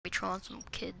trolling some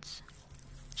kids,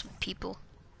 some people.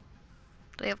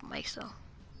 They have mics though.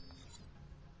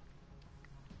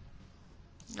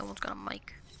 No one's got a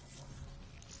mic.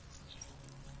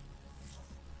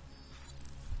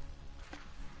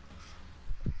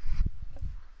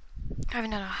 I haven't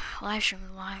done a live stream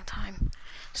in a long time.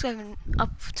 So I've been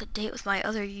up to date with my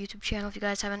other YouTube channel. If you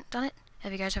guys haven't done it,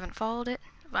 if you guys haven't followed it,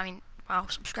 I mean, well,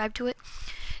 subscribe to it.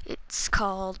 It's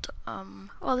called,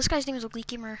 well, this guy's name is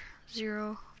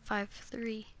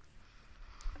ObliqueGamer053.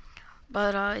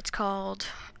 But, it's called,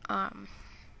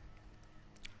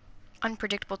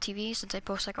 Unpredictable TV, since I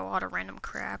post like a lot of random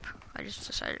crap. I just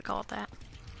decided to call it that.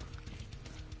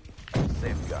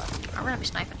 I'm gonna be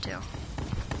sniping too.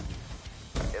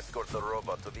 Escort the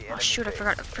robot to the Oh enemy shoot, I base.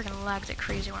 forgot it freaking lags it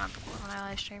crazy when I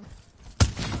live stream.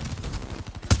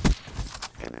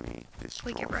 Enemy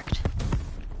destroyed. Wait, get wrecked.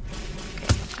 Okay,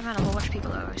 I met a whole bunch of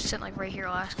people that was sitting like right here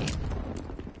last game.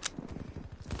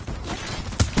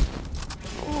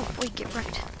 Oh, wait, get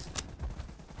wrecked.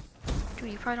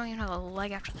 Dude, you probably don't even have a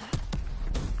leg after that.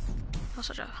 That was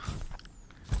such a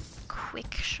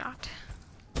quick shot.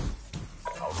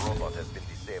 Our robot has been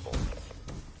disabled.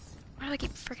 Why do I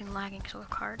keep freaking lagging so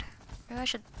hard? Maybe I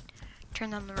should turn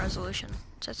down the resolution.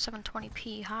 It says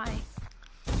 720p high,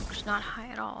 which is not high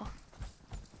at all.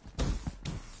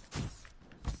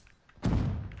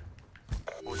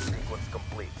 Boost sequence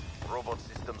complete. Robot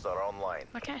systems are online.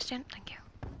 Why can't I stand? Thank you.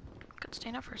 Could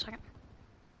stand up for a second.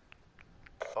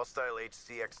 Hostile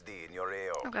HCXD in your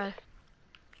AO. Oh god.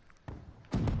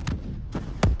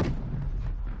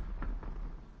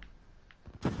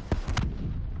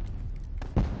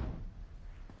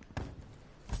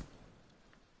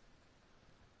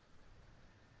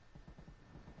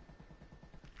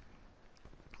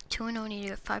 Two and need to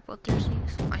get 5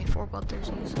 bloodthirsties. I mean 4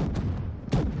 bloodthirsties.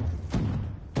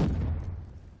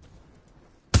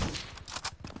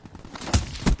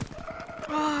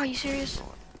 Oh, are you serious?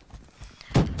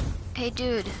 Hey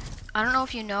dude, I don't know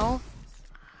if you know,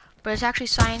 but it's actually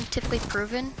scientifically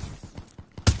proven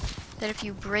that if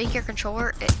you break your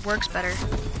controller, it works better.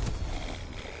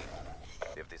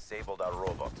 They've disabled our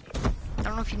robot. I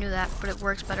don't know if you knew that, but it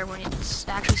works better when it's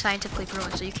actually scientifically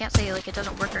proven. So you can't say like it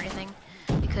doesn't work or anything,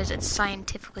 because it's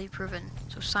scientifically proven.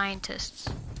 So scientists,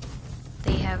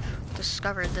 they have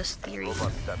discovered this theory.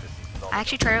 Robot status is I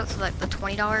actually tried it with like the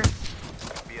 $20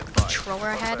 Be advised. controller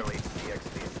I had, Hostile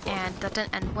HCXD spotted. and that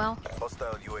didn't end well.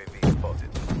 Hostile UAV spotted.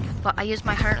 But I used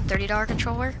my $130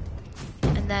 controller,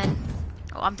 and then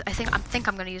I think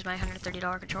I'm gonna use my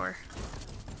 $130 controller.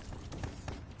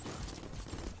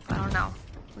 I don't know.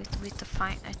 We have to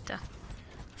find. I have to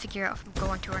figure out if I'm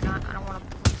going to or not. I don't want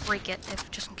to break it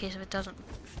just in case if it doesn't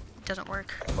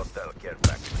work. Hostile care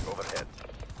package overhead.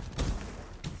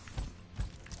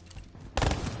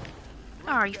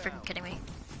 Oh, are you freaking kidding me?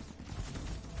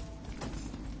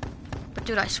 But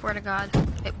dude, I swear to God,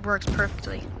 it works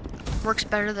perfectly. Works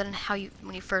better than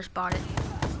when you first bought it.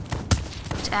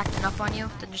 If it's acting up on you,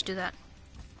 then just do that.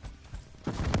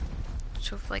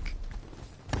 So if like,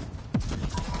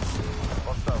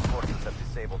 Hostile forces have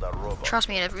disabled our robot. trust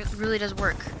me, it really does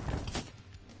work.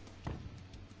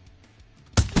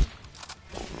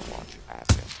 Overwatch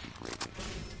assets degraded.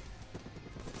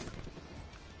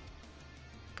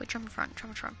 Wait, jump in front,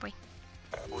 wait.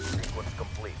 Boost sequence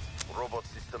complete. Robot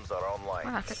systems are online.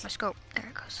 I gotta fix my scope. There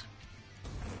it goes.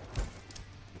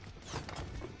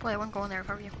 Boy, I wouldn't go in there if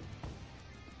I were you.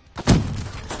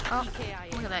 Oh,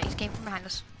 look at that, he's came from behind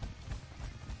us.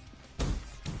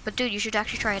 But dude, you should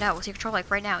actually try it out with your controller, like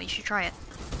right now. You should try it.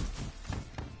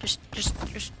 Just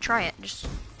try it. Just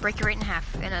break it right in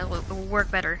half, and it will work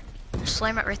better. Just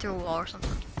slam it right through a wall or something.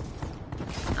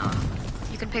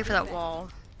 You can pay for that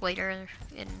wall later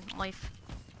in life.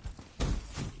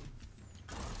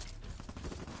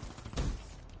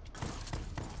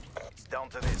 It's down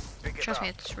to this. Pick it Trust up.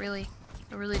 me,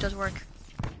 it really does work.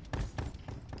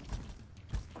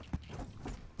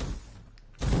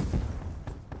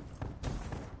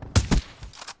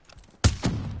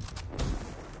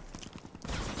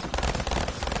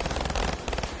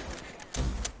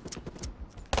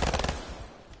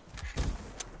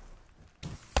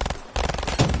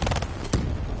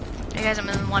 Hey guys, I'm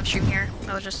in the live stream here.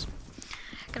 I was just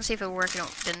gonna see if it would work. It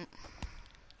didn't.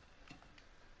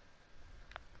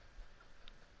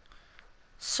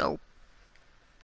 So